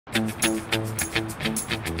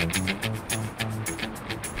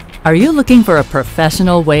Are you looking for a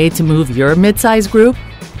professional way to move your mid-size group?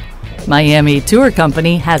 Miami Tour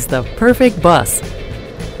Company has the perfect bus.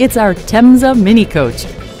 It's our Temesa Mini Coach,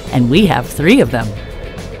 and we have 3 of them.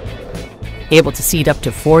 Able to seat up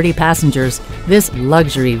to 40 passengers, this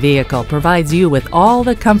luxury vehicle provides you with all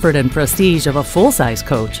the comfort and prestige of a full-size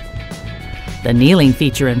coach. The kneeling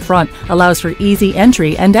feature in front allows for easy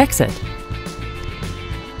entry and exit.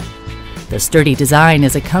 The sturdy design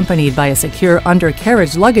is accompanied by a secure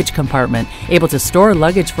undercarriage luggage compartment able to store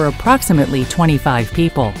luggage for approximately 25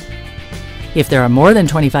 people. If there are more than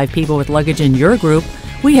 25 people with luggage in your group,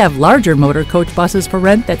 we have larger motor coach buses for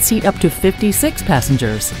rent that seat up to 56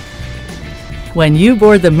 passengers. When you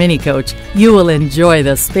board the Mini Coach, you will enjoy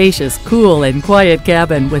the spacious, cool, and quiet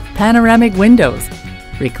cabin with panoramic windows,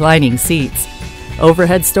 reclining seats,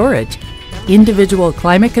 overhead storage, individual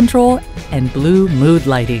climate control, and blue mood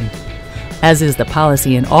lighting. As is the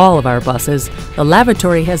policy in all of our buses, the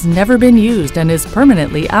lavatory has never been used and is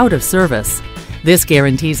permanently out of service. This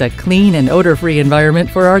guarantees a clean and odor-free environment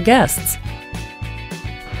for our guests.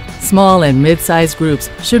 Small and mid-sized groups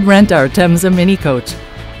should rent our Temesa Mini Coach.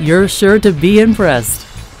 You're sure to be impressed.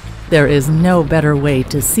 There is no better way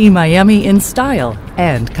to see Miami in style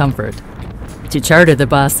and comfort. To charter the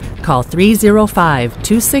bus, call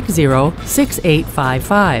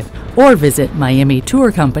 305-260-6855 or visit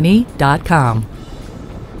miamitourcompany.com.